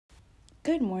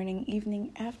Good morning,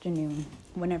 evening, afternoon,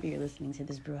 whenever you're listening to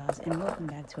this Brewhouse, and welcome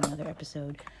back to another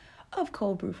episode of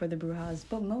Cold Brew for the Brewhouse.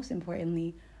 But most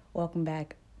importantly, welcome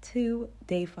back to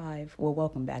day 5. Well,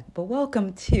 welcome back, but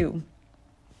welcome to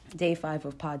day 5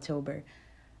 of Podtober.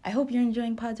 I hope you're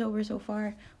enjoying Podtober so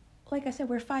far. Like I said,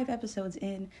 we're 5 episodes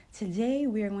in. Today,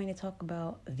 we are going to talk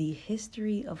about the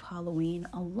history of Halloween,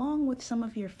 along with some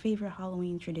of your favorite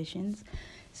Halloween traditions.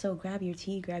 So grab your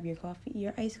tea, grab your coffee,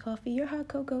 your iced coffee, your hot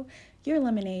cocoa, your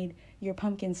lemonade, your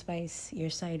pumpkin spice, your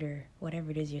cider,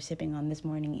 whatever it is you're sipping on this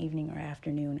morning, evening, or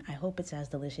afternoon. I hope it's as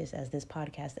delicious as this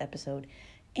podcast episode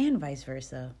and vice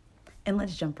versa. And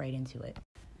let's jump right into it.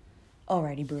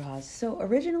 Alrighty, Brujas. So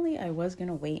originally I was going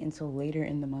to wait until later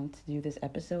in the month to do this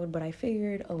episode, but I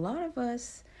figured a lot of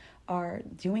us are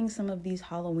doing some of these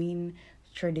Halloween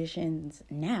traditions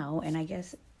now, and I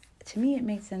guess to me it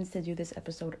makes sense to do this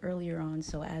episode earlier on,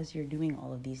 so as you're doing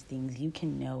all of these things, you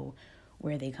can know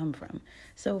where they come from.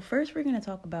 So first we're going to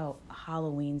talk about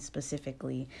Halloween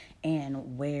specifically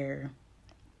and where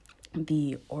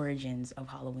the origins of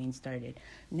Halloween started.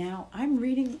 Now, I'm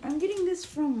getting this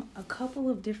from a couple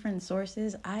of different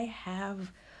sources. I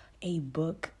have a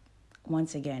book.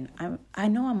 Once again, I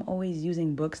know I'm always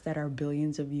using books that are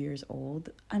billions of years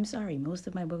old. I'm sorry, most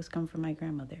of my books come from my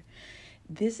grandmother.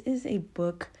 This is a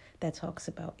book that talks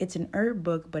about, it's an herb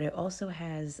book, but it also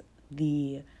has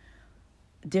the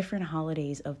different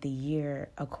holidays of the year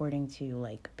according to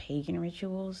like pagan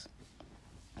rituals.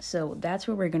 So that's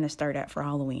where we're going to start at for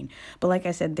Halloween. But like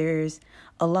I said, there's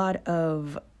a lot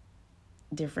of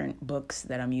different books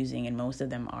that I'm using, and most of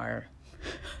them are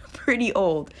pretty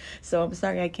old. So I'm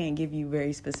sorry I can't give you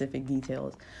very specific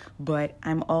details. But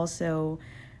I'm also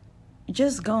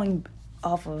just going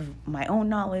off of my own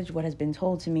knowledge, what has been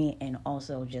told to me, and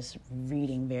also just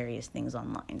reading various things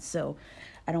online. So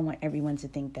I don't want everyone to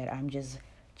think that I'm just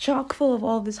chock full of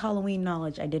all this Halloween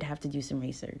knowledge. I did have to do some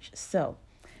research. So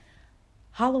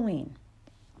Halloween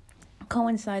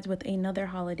coincides with another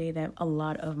holiday that a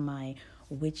lot of my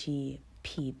witchy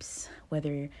peeps,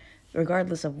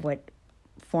 regardless of what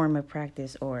form of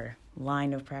practice or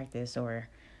line of practice, or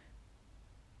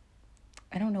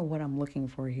I don't know what I'm looking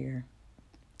for here.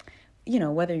 You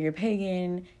know, whether you're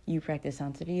pagan, you practice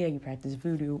Santeria, you practice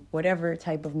voodoo, whatever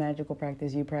type of magical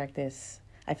practice you practice,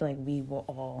 I feel like we will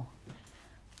all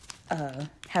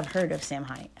have heard of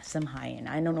Samhain.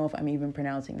 I don't know if I'm even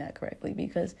pronouncing that correctly,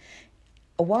 because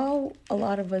while a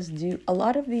lot of us do, a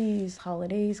lot of these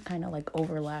holidays kind of like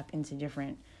overlap into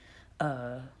different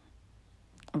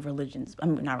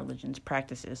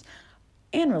practices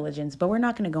and religions, but we're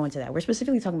not going to go into that. We're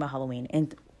specifically talking about Halloween.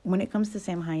 And when it comes to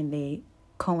Samhain, they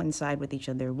coincide with each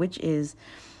other, which is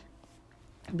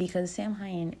because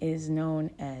Samhain is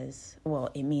known as, well,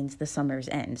 it means the summer's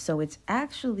end. So it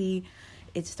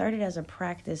started as a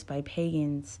practice by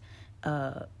pagans,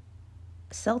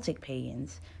 Celtic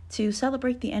pagans, to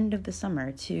celebrate the end of the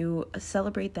summer, to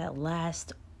celebrate that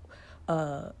last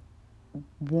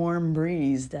warm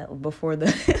breeze that before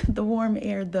the warm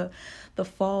air, the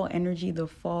fall energy, the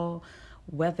fall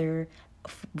weather,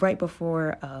 right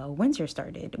before winter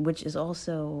started, which is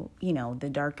also, you know, the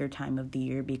darker time of the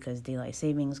year because daylight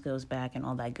savings goes back and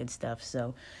all that good stuff.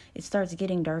 So it starts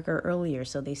getting darker earlier.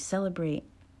 So they celebrate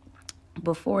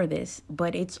before this,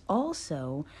 but it's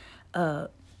also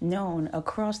known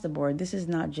across the board. This is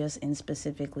not just in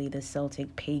specifically the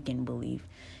Celtic pagan belief.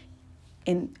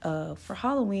 And for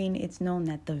Halloween, it's known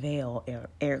that the veil,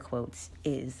 air quotes,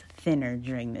 is thinner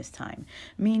during this time,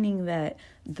 meaning that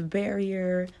the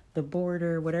barrier, the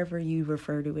border, whatever you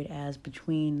refer to it as,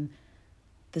 between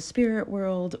the spirit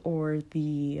world or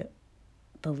the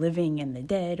living and the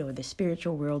dead, or the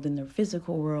spiritual world and the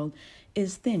physical world,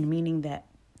 is thin, meaning that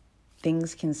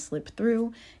things can slip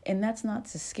through. And that's not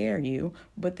to scare you,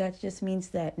 but that just means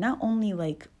that not only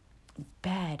like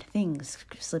bad things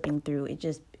slipping through,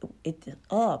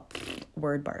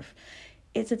 word barf.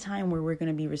 It's a time where we're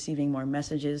going to be receiving more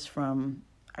messages from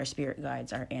our spirit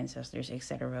guides, our ancestors,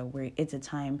 etc. Where it's a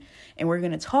time, and we're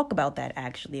going to talk about that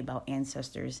actually, about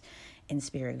ancestors and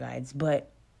spirit guides,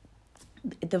 but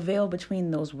the veil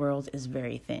between those worlds is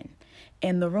very thin.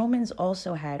 And the Romans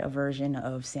also had a version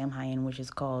of Samhain, which is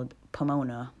called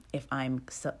Pomona, if I'm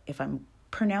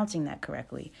pronouncing that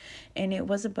correctly. And it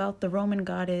was about the Roman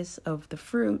goddess of the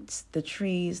fruits, the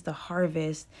trees, the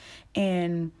harvest,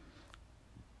 and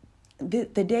the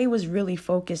day was really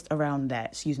focused around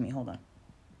that. Excuse me, hold on.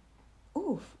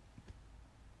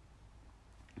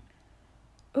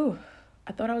 Ooh.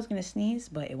 I thought I was going to sneeze,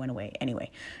 but it went away. Anyway,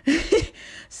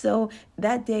 so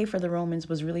that day for the Romans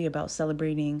was really about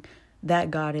celebrating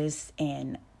that goddess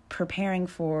and preparing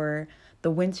for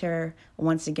the winter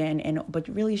once again, but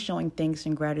really showing thanks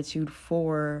and gratitude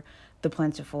for the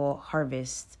plentiful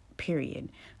harvest period.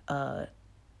 And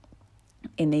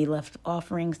they left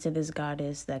offerings to this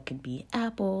goddess that could be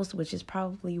apples, which is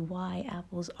probably why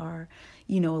apples are,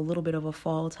 a little bit of a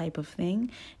fall type of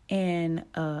thing. And,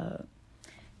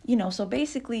 so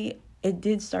basically it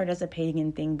did start as a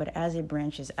pagan thing, but as it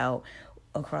branches out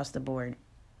across the board,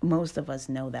 most of us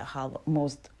know that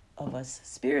most of us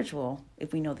spiritual,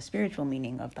 if we know the spiritual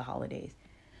meaning of the holidays,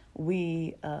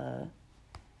 we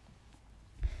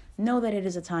know that it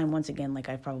is a time, once again, like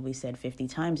I've probably said 50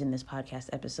 times in this podcast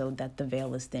episode, that the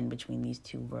veil is thin between these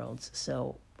two worlds.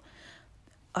 So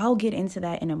I'll get into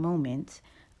that in a moment.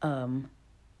 But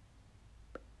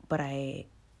I'm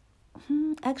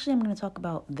going to talk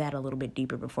about that a little bit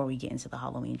deeper before we get into the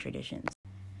Halloween traditions.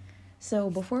 So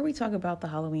before we talk about the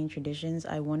Halloween traditions,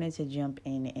 I wanted to jump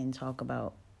in and talk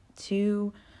about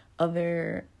three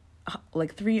other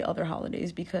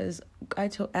holidays, because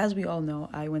as we all know,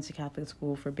 I went to Catholic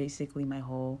school for basically my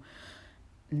whole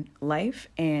life,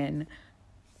 and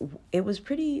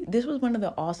this was one of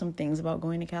the awesome things about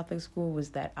going to Catholic school, was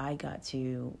that I got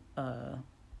to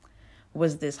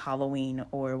was this Halloween,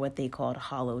 or what they called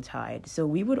Hallowtide. So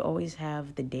we would always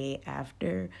have the day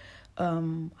after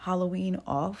Halloween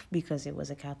off, because it was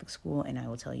a Catholic school, and I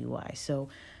will tell you why. So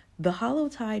the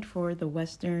Hallowtide for the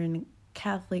Western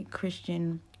Catholic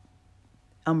Christian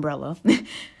umbrella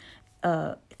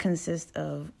consists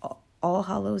of All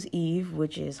Hallows Eve,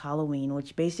 which is Halloween,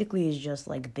 which basically is just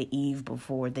like the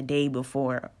day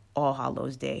before All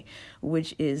Hallows Day,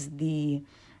 which is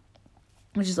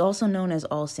also known as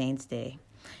All Saints Day,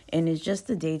 and it's just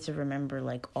a day to remember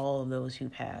like all of those who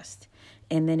passed.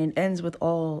 And then it ends with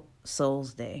All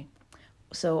Souls Day.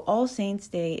 So All Saints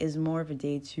Day is more of a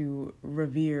day to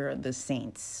revere the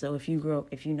saints. So if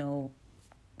you know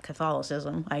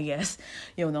Catholicism, I guess,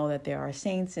 you'll know that there are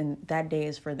saints, and that day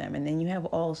is for them. And then you have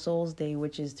All Souls Day,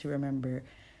 which is to remember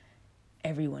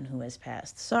everyone who has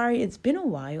passed. Sorry, it's been a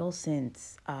while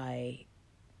since I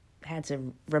had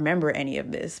to remember any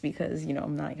of this, because,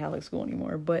 I'm not in Catholic school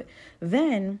anymore. But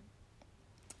then,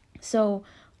 so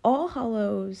All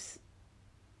Hallows,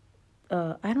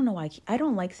 I don't know why I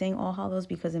don't like saying All Hallows,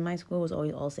 because in my school it was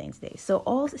always All Saints Day. So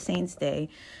All Saints Day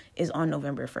is on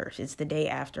November 1st. It's the day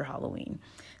after Halloween.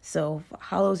 So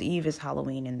Hallows Eve is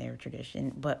Halloween in their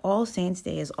tradition, but All Saints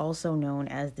Day is also known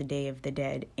as the Day of the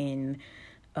Dead in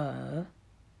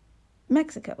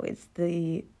Mexico.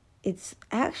 It's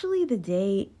actually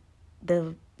the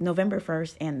November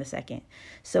 1st and the 2nd.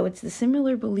 So it's the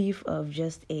similar belief of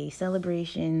just a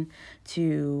celebration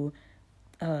to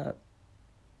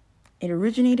it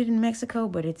originated in Mexico,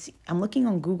 but I'm looking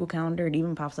on Google Calendar, it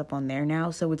even pops up on there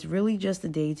now. So it's really just a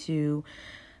day to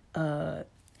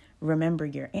remember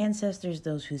your ancestors,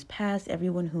 those who's passed,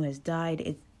 everyone who has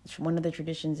died. One of the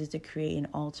traditions is to create an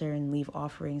altar and leave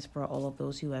offerings for all of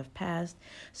those who have passed.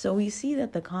 So we see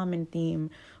that the common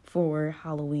theme for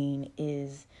Halloween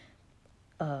is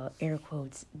air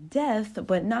quotes, death,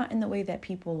 but not in the way that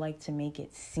people like to make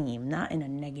it seem, not in a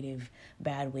negative,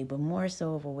 bad way, but more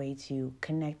so of a way to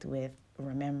connect with,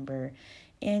 remember,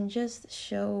 and just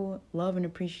show love and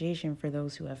appreciation for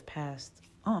those who have passed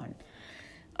on.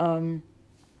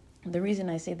 The reason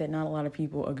I say that not a lot of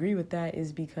people agree with that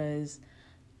is because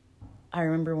I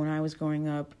remember when I was growing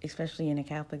up, especially in a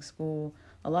Catholic school,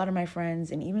 a lot of my friends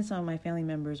and even some of my family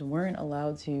members weren't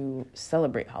allowed to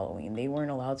celebrate Halloween. They weren't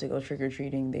allowed to go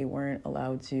trick-or-treating. They weren't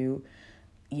allowed to,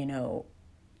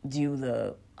 do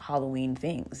the Halloween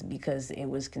things, because it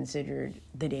was considered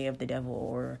the day of the devil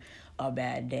or a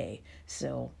bad day.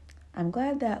 So I'm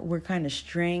glad that we're kind of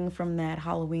straying from that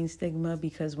Halloween stigma,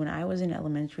 because when I was in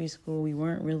elementary school, we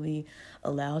weren't really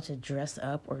allowed to dress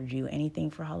up or do anything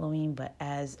for Halloween. But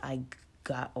as I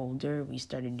got older, we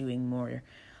started doing more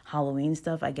Halloween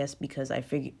stuff, I guess, because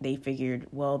they figured,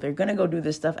 well, they're going to go do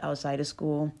this stuff outside of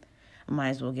school. I might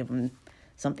as well give them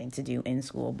something to do in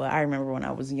school. But I remember when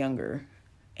I was younger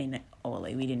in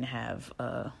OLA, we didn't have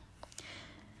a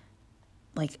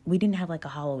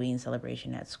Halloween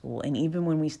celebration at school. And even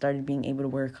when we started being able to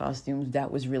wear costumes,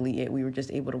 that was really it. We were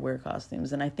just able to wear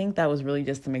costumes. And I think that was really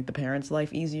just to make the parents'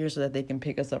 life easier so that they can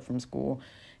pick us up from school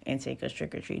and take us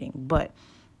trick-or-treating. But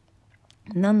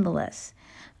nonetheless,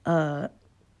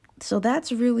 so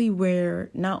that's really where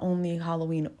not only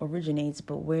Halloween originates,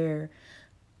 but where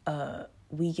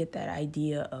we get that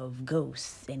idea of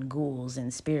ghosts and ghouls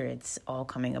and spirits all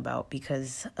coming about,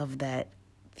 because of that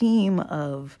theme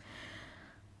of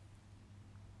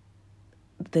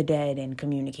the dead and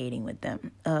communicating with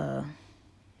them. I'm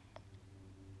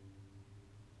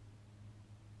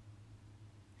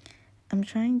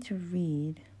trying to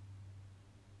read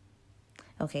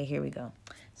Okay, here we go.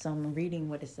 So I'm reading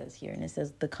what it says here, and it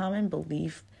says the common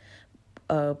belief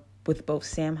with both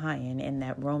Samhain and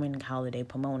that Roman holiday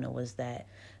Pomona was that,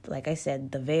 like I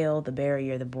said, the veil, the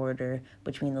barrier, the border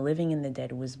between the living and the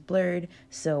dead was blurred.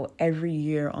 So every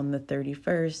year on the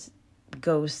 31st,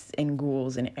 ghosts and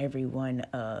ghouls and everyone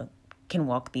can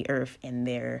walk the earth, and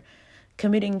they're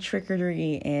committing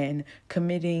trickery and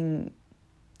committing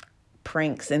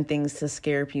pranks and things to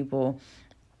scare people.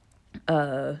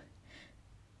 Yeah,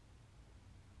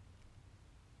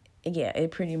 it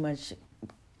pretty much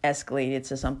escalated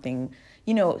to something,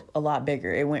 a lot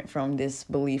bigger. It went from this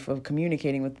belief of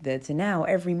communicating with the dead to now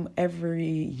every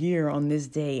year on this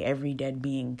day, every dead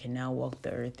being can now walk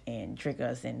the earth and trick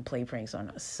us and play pranks on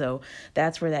us. So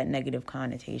that's where that negative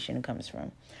connotation comes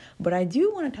from. But I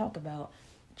do want to talk about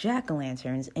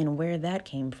jack-o'-lanterns and where that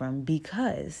came from,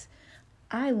 because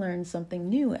I learned something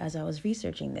new as I was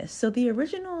researching this. So the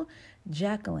original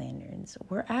jack-o'-lanterns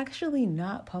were actually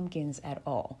not pumpkins at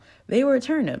all. They were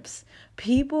turnips.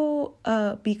 People,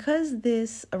 because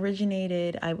this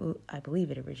originated, I believe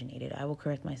it originated, I will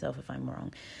correct myself if I'm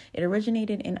wrong. It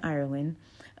originated in Ireland.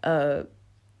 The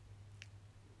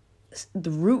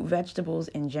root vegetables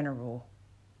in general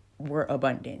were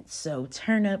abundant. So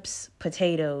turnips,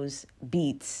 potatoes,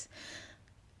 beets,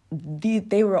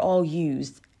 they were all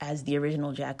used as the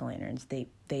original jack-o'-lanterns.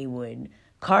 They would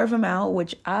carve them out,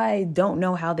 which I don't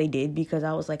know how they did, because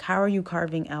I was like, how are you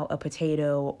carving out a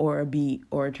potato or a beet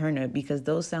or a turnip? Because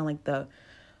those sound like the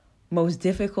most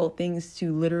difficult things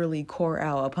to literally core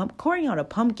out. Coring out a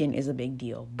pumpkin is a big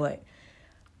deal, but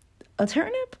a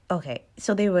turnip? Okay,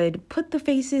 so they would put the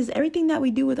faces, everything that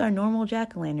we do with our normal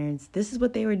jack-o'-lanterns. This is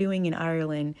what they were doing in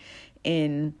Ireland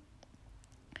in,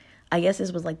 I guess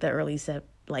this was like the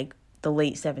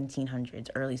late 1700s,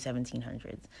 early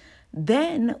 1700s.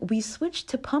 Then we switched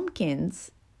to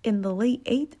pumpkins in the early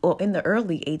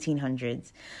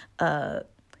 1800s,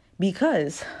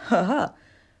 because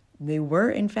they were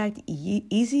in fact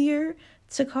easier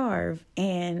to carve,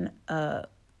 and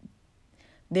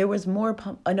there was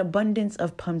an abundance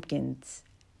of pumpkins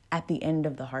at the end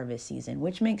of the harvest season,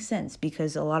 which makes sense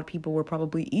because a lot of people were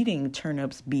probably eating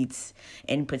turnips, beets,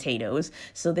 and potatoes,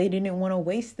 so they didn't want to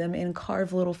waste them and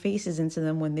carve little faces into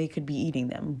them when they could be eating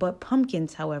them. But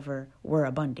pumpkins, however, were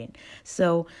abundant,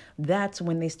 so that's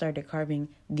when they started carving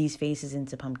these faces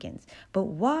into pumpkins. But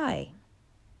why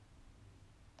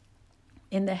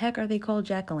in the heck are they called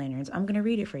jack-o'-lanterns? I'm going to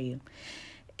read it for you.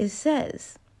 It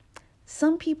says,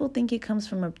 some people think it comes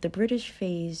from the British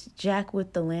phrase Jack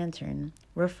with the lantern,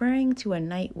 referring to a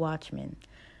night watchman.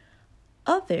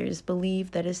 Others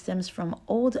believe that it stems from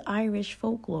old Irish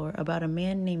folklore about a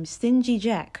man named Stingy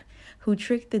Jack, who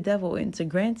tricked the devil into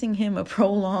granting him a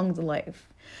prolonged life.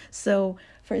 So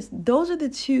first, those are the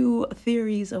two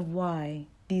theories of why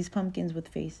these pumpkins with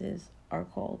faces are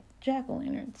called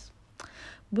jack-o'-lanterns.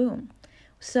 Boom.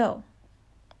 So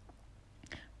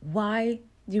why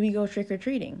do we go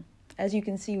trick-or-treating? As you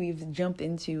can see, we've jumped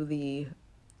into the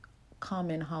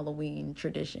common Halloween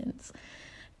traditions.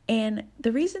 And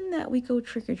the reason that we go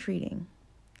trick-or-treating,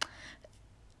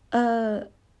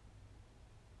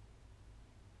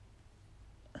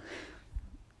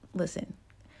 listen,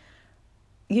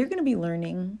 you're going to be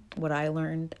learning what I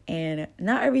learned, and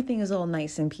not everything is all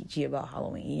nice and peachy about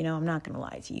Halloween. I'm not going to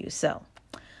lie to you. So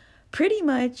pretty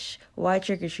much why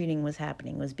trick-or-treating was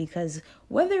happening was because,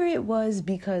 whether it was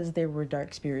because there were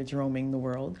dark spirits roaming the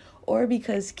world, or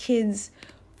because kids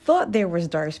thought there was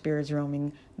dark spirits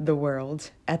roaming the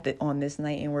world on this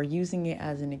night and were using it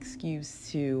as an excuse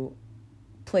to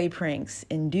play pranks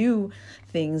and do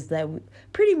things that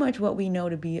pretty much what we know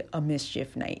to be a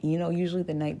mischief night. Usually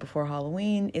the night before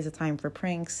Halloween is a time for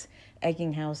pranks,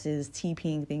 egging houses,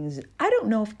 TPing things. I don't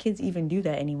know if kids even do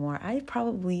that anymore. I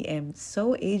probably am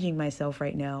so aging myself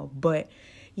right now, but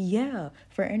yeah,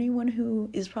 for anyone who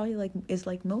is probably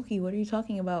like Moki, what are you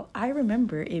talking about? I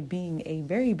remember it being a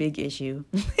very big issue,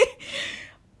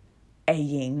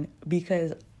 egging,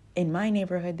 because in my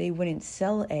neighborhood they wouldn't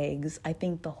sell eggs, I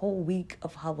think the whole week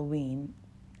of Halloween,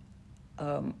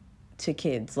 to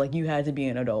kids. Like, you had to be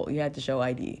an adult, you had to show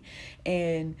ID.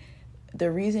 And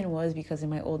the reason was because in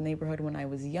my old neighborhood when I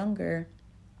was younger,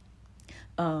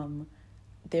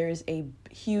 there's a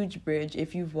huge bridge.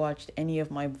 If you've watched any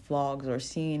of my vlogs or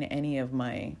seen any of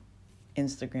my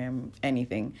Instagram,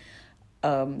 anything,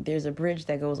 there's a bridge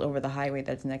that goes over the highway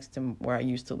that's next to where I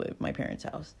used to live, my parents'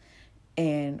 house.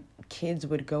 And kids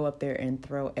would go up there and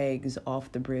throw eggs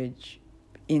off the bridge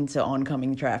into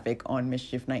oncoming traffic on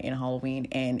mischief night and Halloween,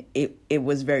 and it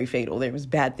was very fatal. There was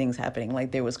bad things happening.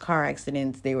 Like, there was car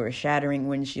accidents, they were shattering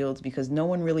windshields, because no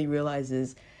one really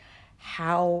realizes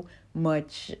how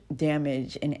much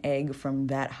damage an egg from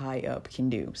that high up can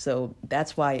do. So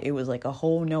that's why it was like a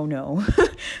whole no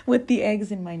with the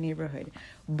eggs in my neighborhood.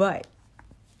 But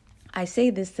I say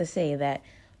this to say that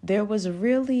there was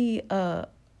really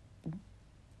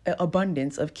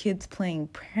abundance of kids playing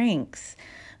pranks,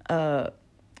 and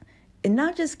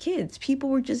not just kids. People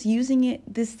were just using it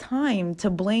this time to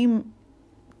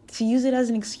use it as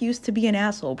an excuse to be an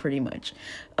asshole, pretty much.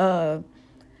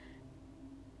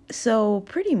 So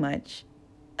pretty much,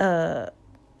 to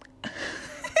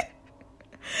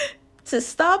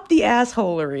stop the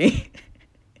assholery,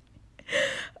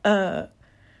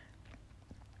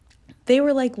 they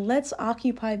were like, let's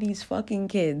occupy these fucking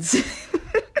kids.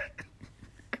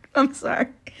 I'm sorry.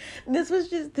 This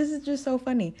is just so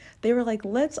funny. They were like,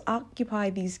 let's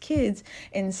occupy these kids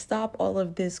and stop all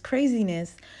of this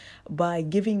craziness by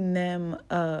giving them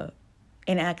an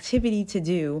activity to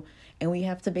do. And we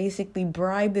have to basically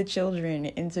bribe the children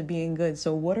into being good.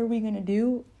 So what are we going to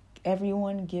do?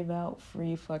 Everyone give out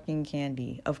free fucking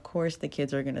candy. Of course the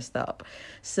kids are going to stop.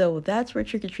 So that's where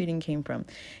trick-or-treating came from.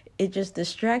 It just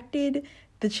distracted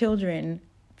the children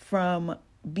from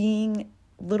being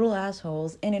little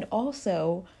assholes. And it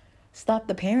also stopped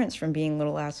the parents from being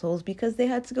little assholes because they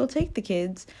had to go take the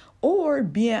kids or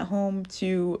be at home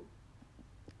to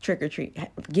trick-or-treat,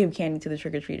 give candy to the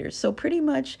trick-or-treaters. So pretty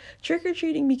much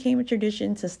trick-or-treating became a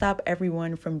tradition to stop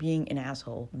everyone from being an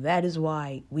asshole. That is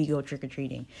why we go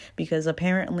trick-or-treating, because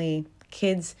apparently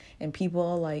kids and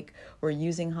people alike were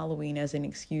using Halloween as an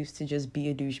excuse to just be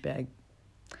a douchebag.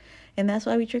 And that's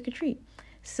why we trick-or-treat.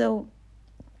 So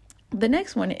the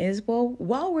next one is, well,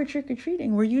 while we're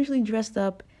trick-or-treating, we're usually dressed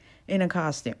up in a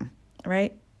costume,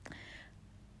 right?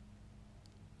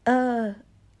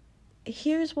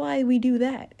 Here's why we do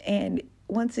that. And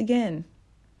once again,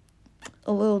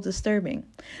 a little disturbing.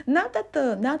 Not that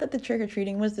the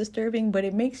trick-or-treating was disturbing, but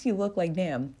it makes you look like,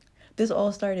 damn, this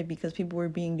all started because people were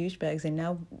being douchebags and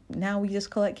now we just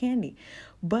collect candy.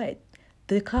 But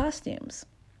the costumes,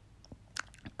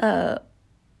 oh,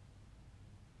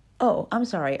 I'm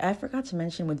sorry. I forgot to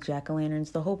mention with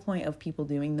jack-o'-lanterns, the whole point of people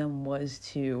doing them was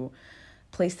to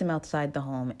place them outside the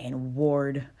home and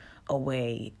ward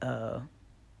away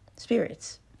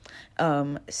spirits.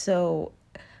 So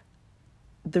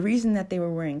the reason that they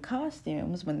were wearing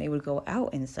costumes when they would go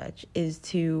out and such is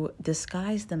to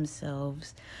disguise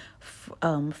themselves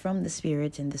from the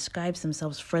spirits and disguise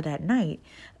themselves for that night.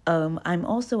 I'm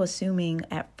also assuming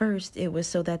at first it was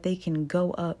so that they can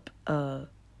go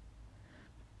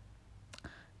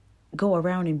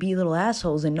around and be little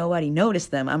assholes and nobody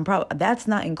noticed them. That's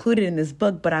not included in this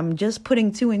book, but I'm just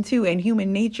putting two and two and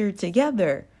human nature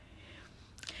together.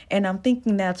 And I'm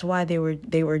thinking that's why they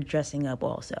were dressing up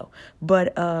also.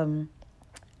 But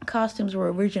costumes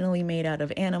were originally made out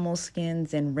of animal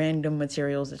skins and random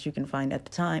materials that you can find at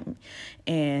the time.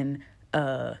 And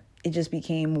it just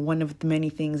became one of the many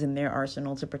things in their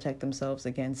arsenal to protect themselves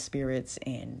against spirits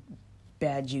and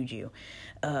bad juju.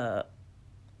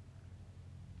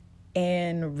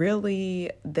 And really,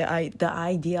 the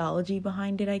ideology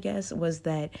behind it, I guess, was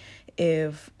that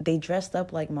if they dressed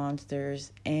up like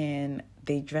monsters and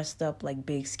they dressed up like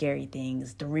big scary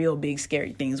things, the real big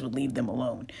scary things would leave them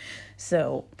alone.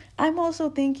 So I'm also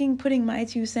putting my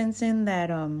 2 cents in that,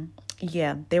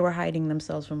 they were hiding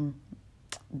themselves from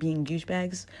being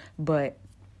douchebags, but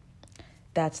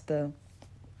that's the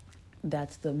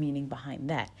meaning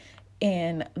behind that.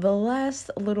 And the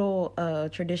last little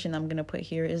tradition I'm going to put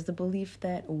here is the belief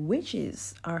that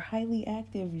witches are highly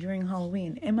active during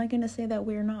Halloween. Am I going to say that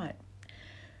we're not?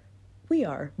 We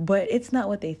are, but it's not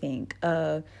what they think.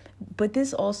 But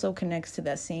this also connects to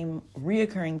that same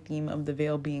reoccurring theme of the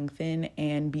veil being thin.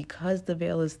 And because the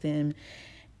veil is thin,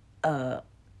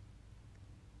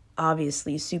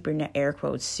 obviously air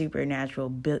quotes, supernatural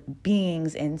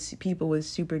beings and people with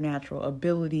supernatural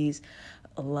abilities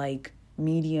like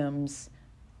mediums,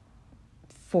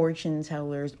 fortune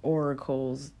tellers,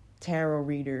 oracles, tarot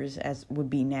readers, as would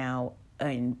be now,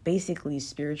 and basically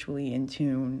spiritually in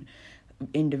tune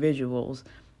individuals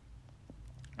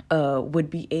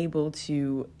would be able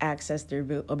to access their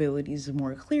abilities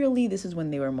more clearly. This is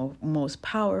when they were most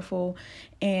powerful.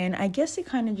 And I guess it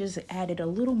kind of just added a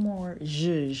little more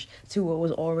zhuzh to what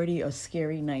was already a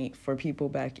scary night for people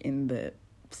back in the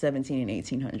 17 and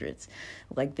 1800s.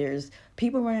 Like, there's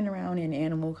people running around in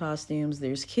animal costumes,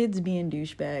 there's kids being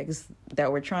douchebags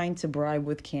that were trying to bribe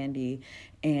with candy,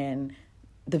 and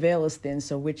the veil is thin,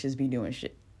 so witches be doing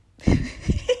shit.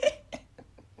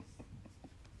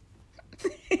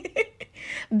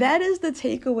 That is the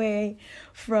takeaway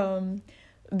from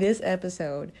this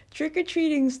episode.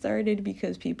 Trick-or-treating started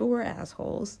because people were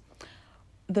assholes.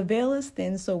 the veil is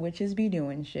thin, so witches be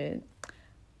doing shit.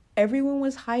 Everyone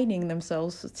was hiding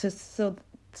themselves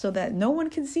so that no one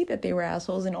can see that they were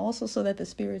assholes, and also so that the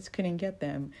spirits couldn't get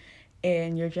them.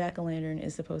 And your jack-o'-lantern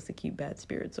is supposed to keep bad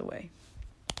spirits away.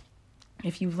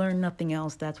 If you've learned nothing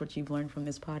else, that's what you've learned from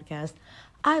this podcast.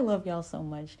 I love y'all so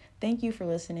much. Thank you for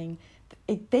listening.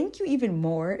 Thank you even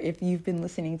more if you've been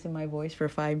listening to my voice for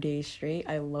 5 days straight.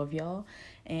 I love y'all,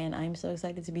 and I'm so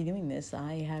excited to be doing this.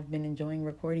 I have been enjoying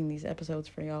recording these episodes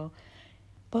for y'all.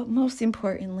 But most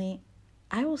importantly,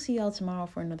 I will see y'all tomorrow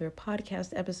for another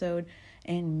podcast episode,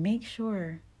 and make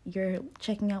sure you're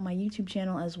checking out my YouTube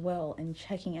channel as well and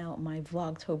checking out my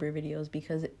Vlogtober videos,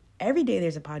 because every day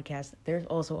there's a podcast, there's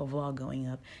also a vlog going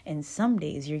up, and some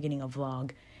days you're getting a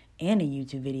vlog and a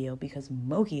YouTube video because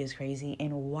Moki is crazy,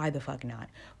 and why the fuck not?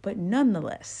 But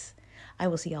nonetheless, I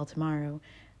will see y'all tomorrow.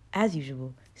 As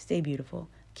usual, stay beautiful,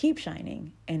 keep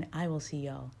shining, and I will see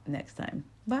y'all next time.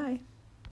 Bye.